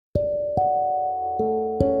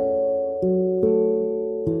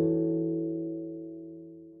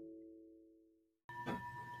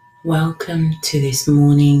Welcome to this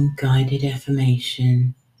morning guided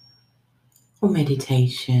affirmation or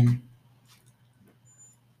meditation.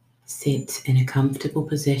 Sit in a comfortable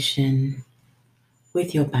position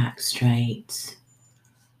with your back straight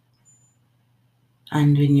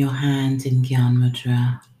and in your hands in Gyan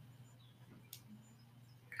Mudra.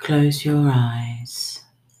 Close your eyes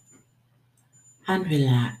and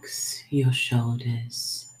relax your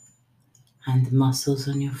shoulders and the muscles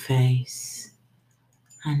on your face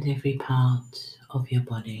and every part of your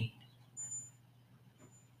body.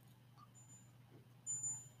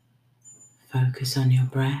 Focus on your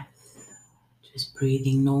breath, just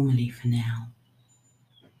breathing normally for now.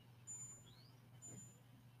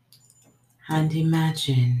 And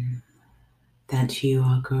imagine that you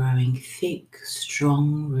are growing thick,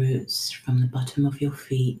 strong roots from the bottom of your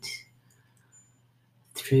feet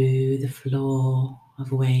through the floor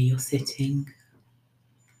of where you're sitting,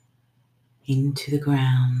 into the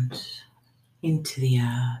ground, into the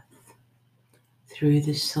earth, through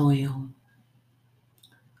the soil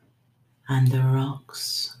and the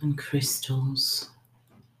rocks and crystals,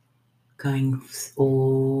 going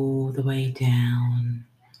all the way down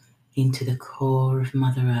into the core of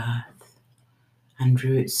Mother Earth, and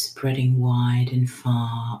roots spreading wide and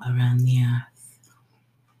far around the earth.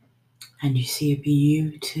 And you see a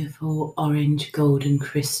beautiful orange golden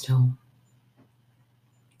crystal.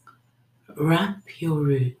 Wrap your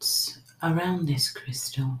roots around this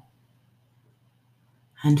crystal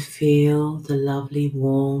and feel the lovely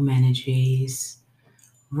warm energies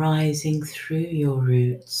rising through your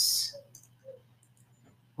roots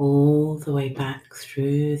all the way back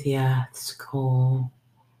through the earth's core,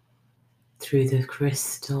 through the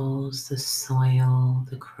crystals, the soil,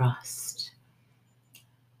 the crust,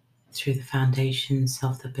 through the foundations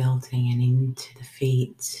of the building and into the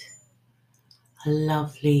feet. A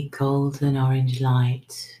lovely golden orange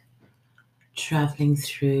light traveling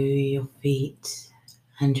through your feet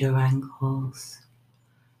and your ankles,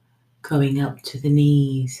 going up to the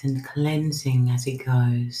knees and cleansing as it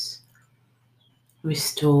goes,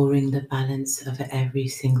 restoring the balance of every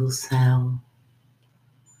single cell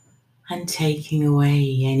and taking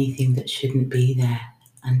away anything that shouldn't be there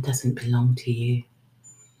and doesn't belong to you.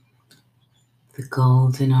 The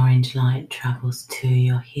golden orange light travels to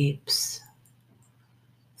your hips,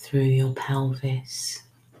 through your pelvis,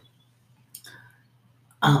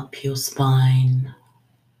 up your spine,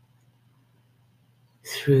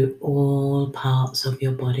 through all parts of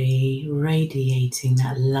your body, radiating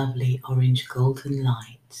that lovely orange golden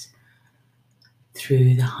light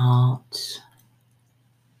through the heart,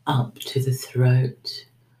 up to the throat,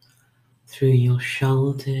 through your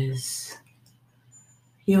shoulders,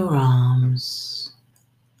 your arms,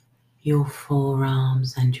 your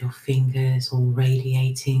forearms and your fingers, all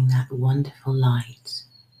radiating that wonderful light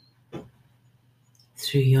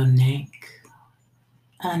through your neck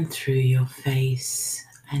and through your face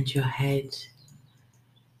and your head,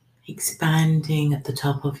 expanding at the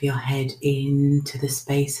top of your head into the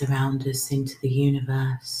space around us, into the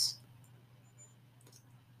universe.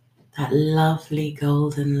 That lovely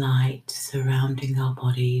golden light surrounding our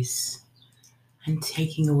bodies and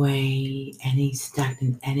taking away any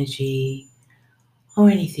stagnant energy or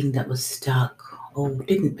anything that was stuck or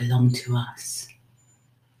didn't belong to us,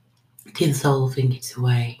 dissolving it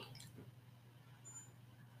away.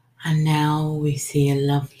 And now we see a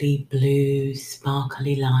lovely blue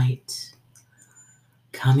sparkly light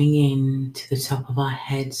coming in to the top of our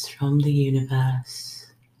heads from the universe,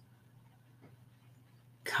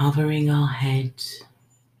 covering our head,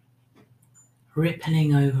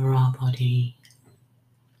 rippling over our body,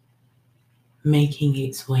 making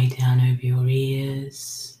its way down over your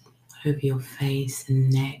ears, over your face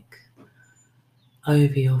and neck,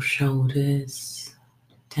 over your shoulders,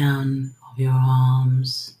 down of your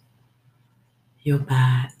arms, your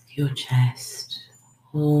back, your chest,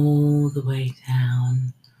 all the way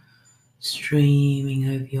down, streaming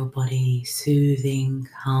over your body, soothing,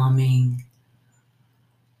 calming,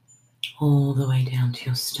 all the way down to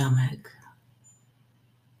your stomach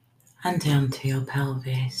and down to your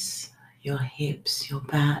pelvis, your hips, your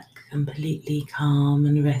back, completely calm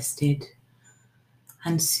and rested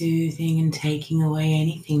and soothing and taking away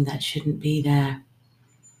anything that shouldn't be there.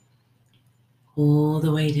 All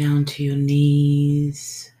the way down to your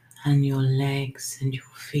knees and your legs and your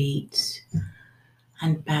feet,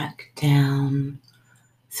 and back down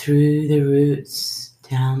through the roots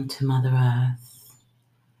down to Mother Earth,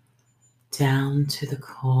 down to the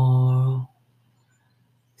core,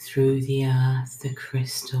 through the earth, the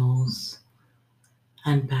crystals,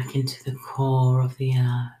 and back into the core of the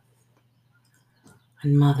earth.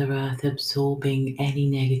 And Mother Earth absorbing any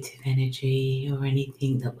negative energy or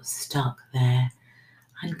anything that was stuck there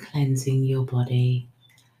and cleansing your body,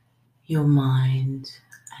 your mind,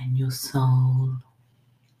 and your soul.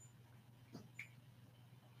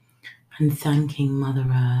 And thanking Mother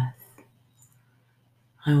Earth.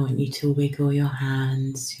 I want you to wiggle your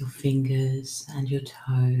hands, your fingers, and your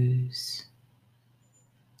toes.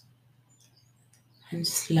 And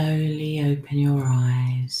slowly open your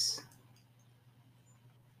eyes.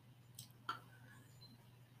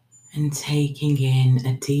 And taking in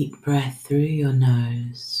a deep breath through your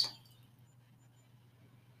nose.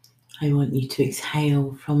 I want you to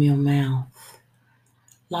exhale from your mouth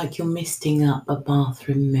like you're misting up a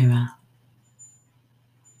bathroom mirror.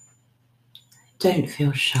 Don't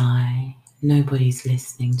feel shy. Nobody's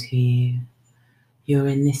listening to you. You're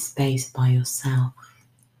in this space by yourself.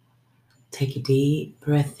 Take a deep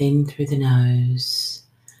breath in through the nose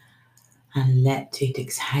and let it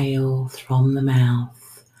exhale from the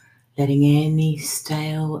mouth, letting any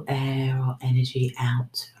stale air or energy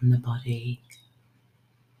out from the body.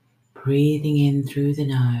 Breathing in through the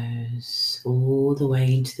nose, all the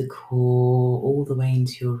way into the core, all the way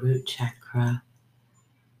into your root chakra.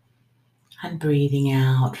 And breathing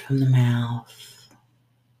out from the mouth.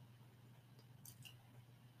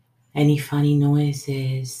 Any funny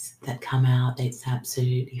noises that come out, it's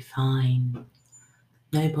absolutely fine.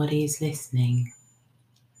 Nobody is listening.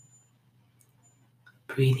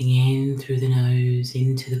 Breathing in through the nose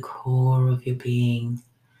into the core of your being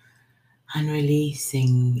and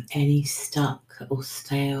releasing any stuck or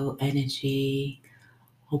stale energy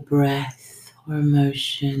or breath or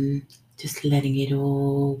emotion, just letting it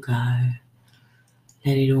all go.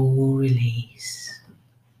 Let it all release.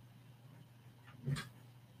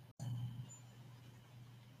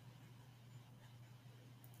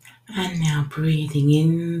 And now breathing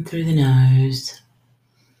in through the nose,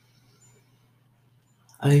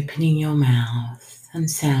 opening your mouth and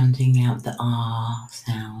sounding out the R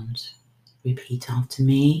sound. Repeat after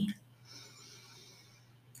me.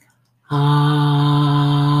 Ah.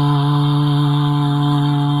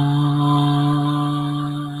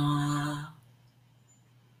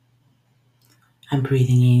 And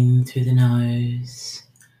breathing in through the nose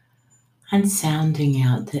and sounding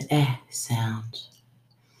out the eh sound.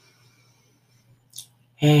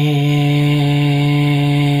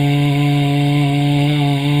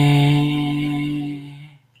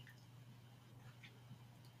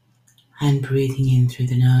 And breathing in through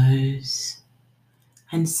the nose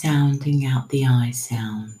and sounding out the I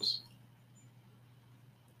sound.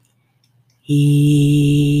 E.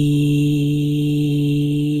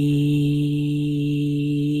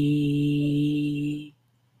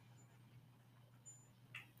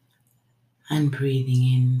 And breathing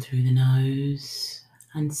in through the nose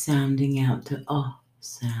and sounding out the O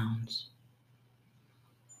sound.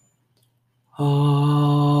 Oh.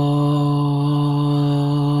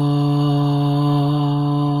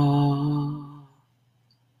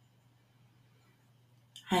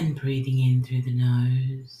 And breathing in through the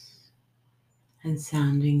nose and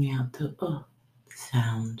sounding out the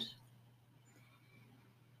sound.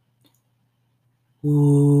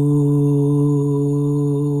 Ooh.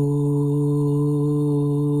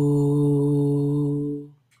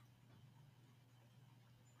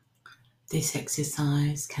 This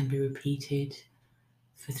exercise can be repeated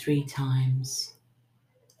for 3 times.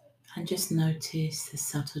 And just notice the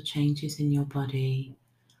subtle changes in your body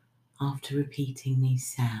after repeating these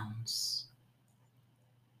sounds.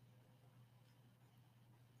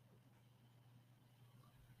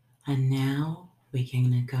 And now we're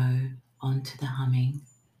going to go on to the humming.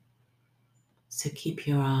 So keep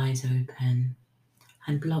your eyes open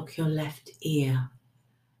and block your left ear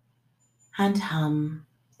and hum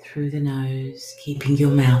through the nose, keeping your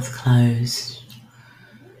mouth closed.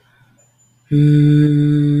 And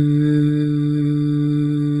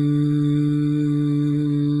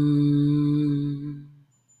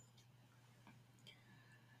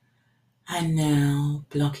now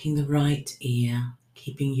blocking the right ear,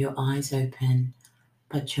 keeping your eyes open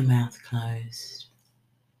but your mouth closed.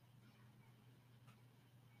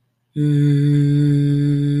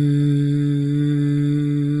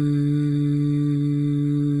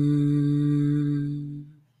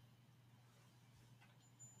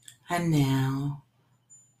 And now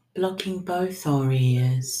blocking both our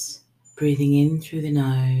ears, breathing in through the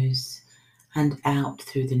nose and out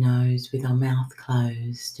through the nose with our mouth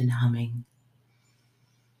closed and humming.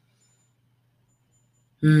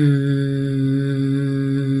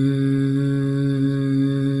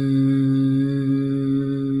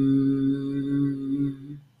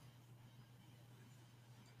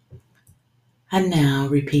 And now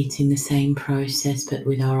repeating the same process but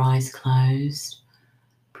with our eyes closed.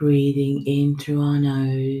 Breathing in through our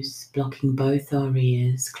nose, blocking both our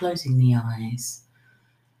ears, closing the eyes.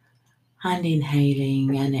 And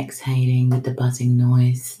inhaling and exhaling with the buzzing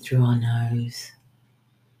noise through our nose.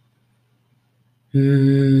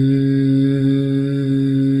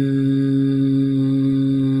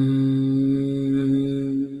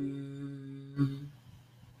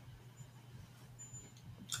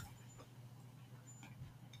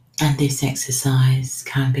 And this exercise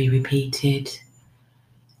can be repeated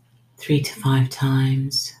 3 to 5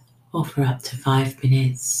 times or for up to 5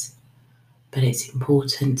 minutes, but it's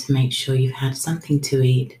important to make sure you've had something to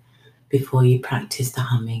eat before you practice the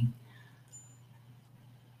humming.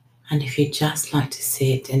 And if you'd just like to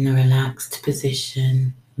sit in a relaxed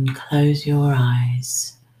position and close your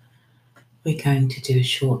eyes, we're going to do a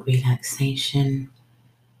short relaxation.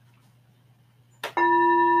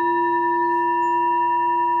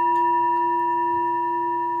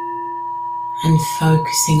 And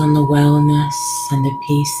focusing on the wellness and the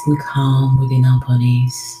peace and calm within our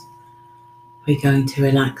bodies. We're going to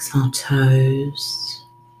relax our toes,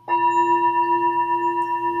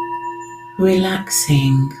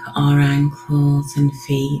 relaxing our ankles and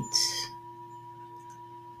feet,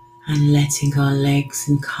 and letting our legs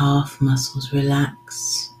and calf muscles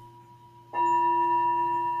relax.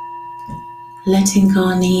 Letting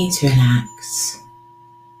our knees relax.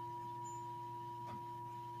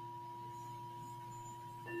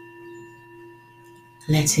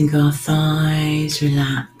 Letting our thighs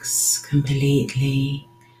relax completely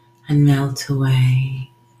and melt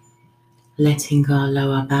away. Letting our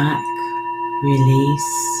lower back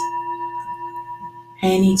release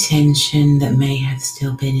any tension that may have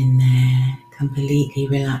still been in there. Completely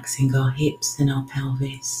relaxing our hips and our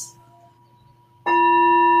pelvis.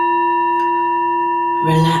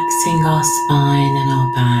 Relaxing our spine and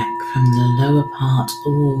our back from the lower part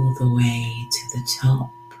all the way to the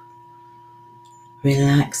top.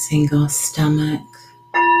 Relaxing our stomach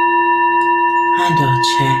and our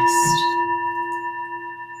chest.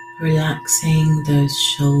 Relaxing those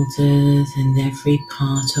shoulders and every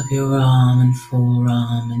part of your arm and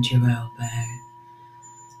forearm and your elbow.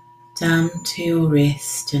 Down to your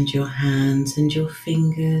wrist and your hands and your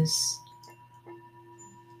fingers.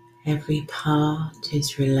 Every part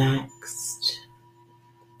is relaxed.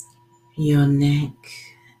 Your neck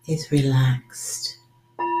is relaxed.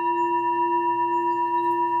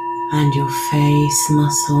 And your face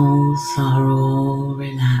muscles are all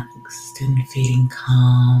relaxed and feeling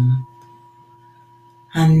calm.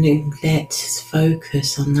 And let's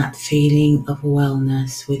focus on that feeling of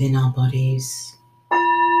wellness within our bodies.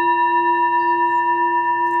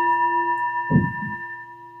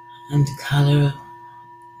 And the colour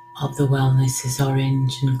of the wellness is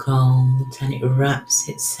orange and gold, and it wraps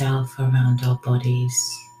itself around our bodies,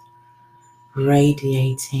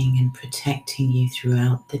 radiating and protecting you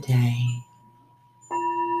throughout the day.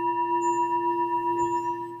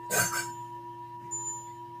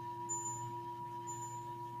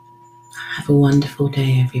 Have a wonderful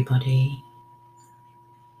day, everybody.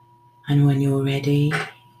 And when you're ready,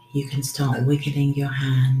 you can start wiggling your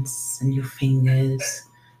hands and your fingers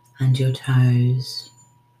and your toes,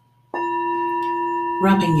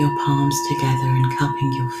 rubbing your palms together and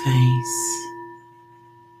cupping your face,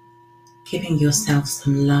 giving yourself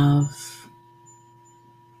some love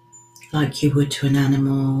like you would to an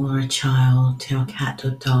animal or a child, to a cat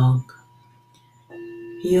or dog,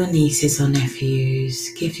 your nieces or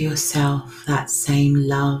nephews. Give yourself that same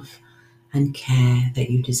love and care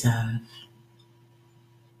that you deserve.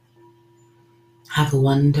 Have a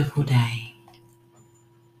wonderful day.